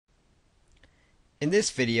In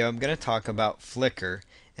this video, I'm going to talk about Flickr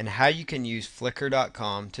and how you can use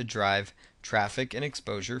flickr.com to drive traffic and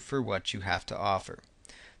exposure for what you have to offer.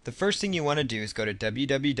 The first thing you want to do is go to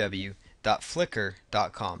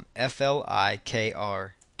www.flickr.com,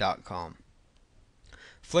 Flickr.com.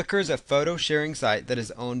 Flickr is a photo sharing site that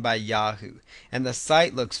is owned by Yahoo, and the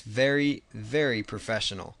site looks very, very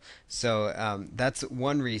professional. So that's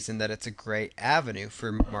one reason that it's a great avenue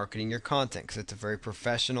for marketing your content, because it's a very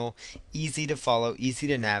professional, easy to follow, easy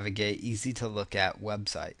to navigate, easy to look at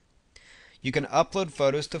website. You can upload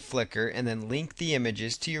photos to Flickr and then link the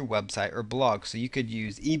images to your website or blog. So you could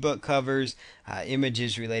use ebook covers,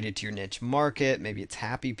 images related to your niche market. Maybe it's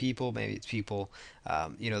happy people, maybe it's people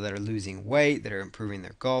that are losing weight, that are improving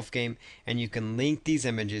their golf game, and you can link these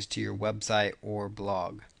images to your website or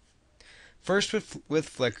blog. First,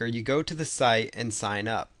 with Flickr, you go to the site and sign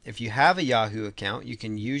up. If you have a Yahoo account, you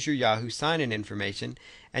can use your Yahoo sign-in information,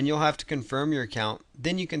 and you'll have to confirm your account.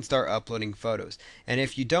 Then you can start uploading photos. And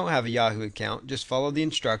if you don't have a Yahoo account, just follow the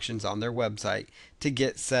instructions on their website to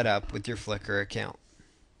get set up with your Flickr account.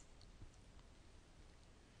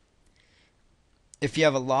 If you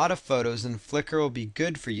have a lot of photos, then Flickr will be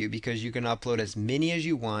good for you because you can upload as many as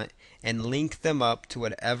you want and link them up to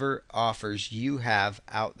whatever offers you have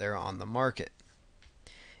out there on the market.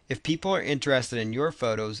 If people are interested in your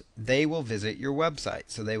photos, they will visit your website.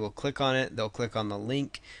 So they will click on it, they'll click on the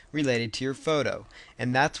link related to your photo.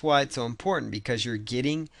 And that's why it's so important, because you're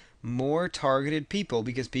getting more targeted people,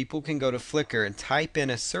 because people can go to Flickr and type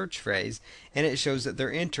in a search phrase and it shows that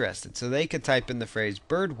they're interested. So they could type in the phrase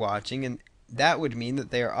bird watching, and that would mean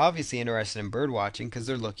that they are obviously interested in bird watching because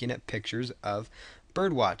they're looking at pictures of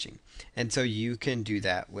bird watching. And so you can do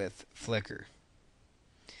that with Flickr.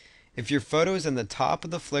 If your photo is in the top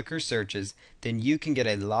of the Flickr searches, then you can get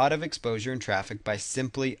a lot of exposure and traffic by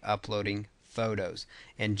simply uploading photos.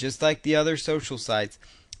 And just like the other social sites,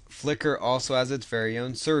 Flickr also has its very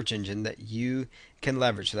own search engine that you can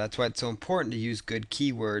leverage. So that's why it's so important to use good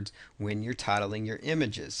keywords when you're titling your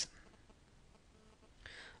images.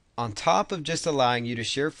 On top of just allowing you to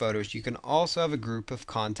share photos, you can also have a group of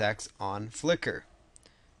contacts on Flickr.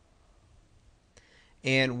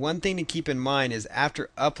 And one thing to keep in mind is, after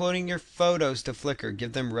uploading your photos to Flickr,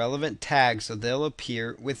 give them relevant tags so they'll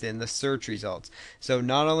appear within the search results. So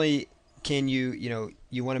not only can you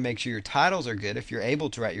want to make sure your titles are good if you're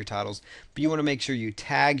able to write your titles, but you want to make sure you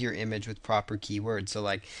tag your image with proper keywords. So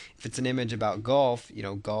like if it's an image about golf,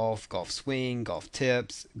 golf swing, golf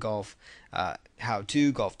tips, golf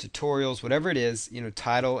how-to, golf tutorials, whatever it is,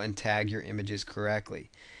 title and tag your images correctly.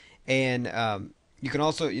 And you can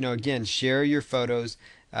also, again, share your photos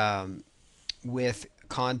with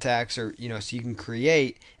contacts, or so you can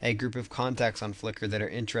create a group of contacts on Flickr that are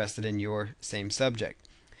interested in your same subject.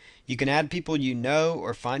 You can add people you know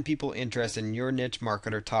or find people interested in your niche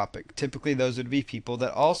market or topic. Typically those would be people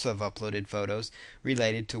that also have uploaded photos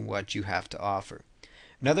related to what you have to offer.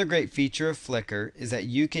 Another great feature of Flickr is that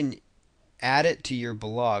you can add it to your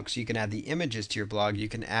blog. So you can add the images to your blog. You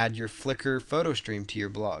can add your Flickr photo stream to your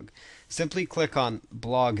blog. Simply click on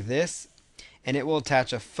blog this and it will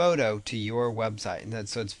attach a photo to your website. And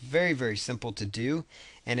so it's very, very simple to do,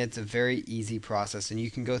 and it's a very easy process, and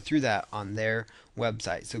you can go through that on their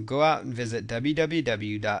website. So go out and visit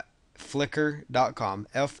www.flickr.com,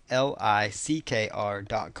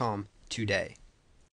 Flickr.com today.